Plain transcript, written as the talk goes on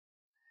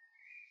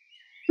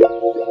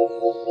So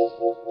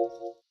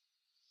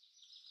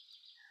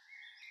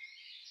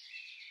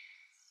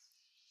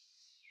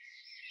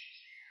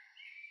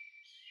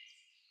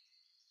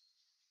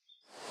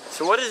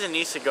what is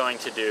ENISA going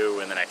to do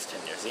in the next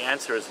 10 years? The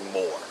answer is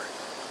more.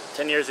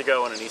 10 years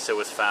ago when ENISA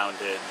was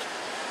founded,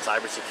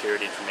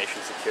 cybersecurity,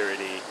 information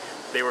security,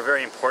 they were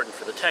very important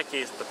for the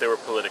techies, but they were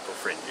political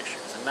fringe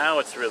issues. And now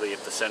it's really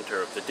at the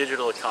center of the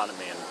digital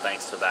economy, and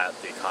thanks to that,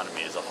 the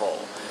economy as a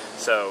whole.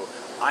 So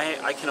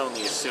I can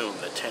only assume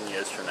that 10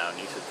 years from now,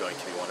 ENISA is going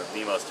to be one of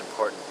the most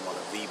important, one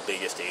of the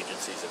biggest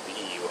agencies that the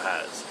EU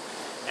has.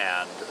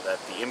 And that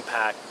the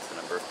impact, the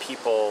number of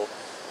people,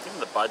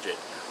 even the budget,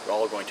 are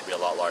all going to be a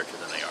lot larger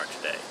than they are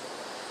today.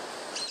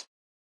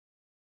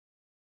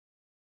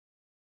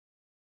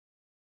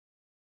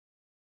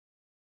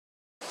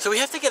 So we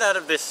have to get out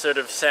of this sort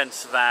of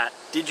sense that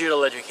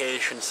digital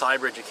education,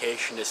 cyber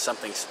education is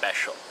something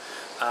special.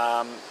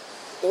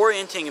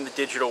 Orienting in the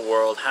digital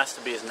world has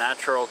to be as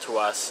natural to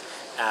us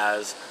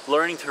as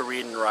learning to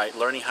read and write,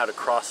 learning how to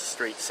cross the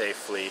street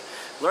safely,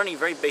 learning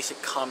very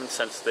basic common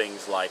sense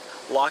things like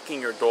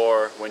locking your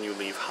door when you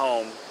leave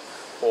home,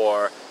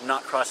 or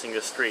not crossing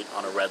the street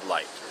on a red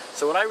light.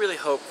 So what I really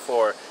hope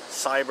for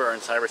cyber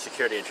and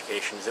cybersecurity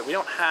education is that we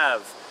don't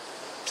have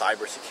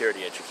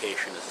cybersecurity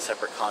education as a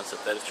separate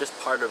concept, that it's just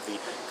part of the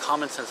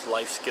common sense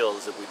life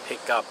skills that we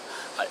pick up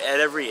at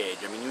every age.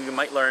 I mean, you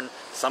might learn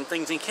some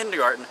things in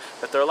kindergarten,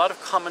 but there are a lot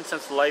of common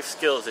sense life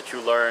skills that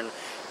you learn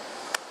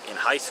in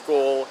high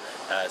school,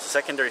 as a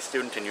secondary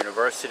student in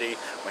university,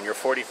 when you're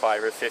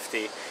 45 or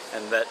 50,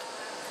 and that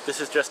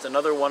this is just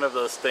another one of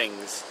those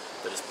things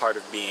that is part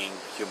of being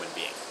a human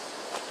being.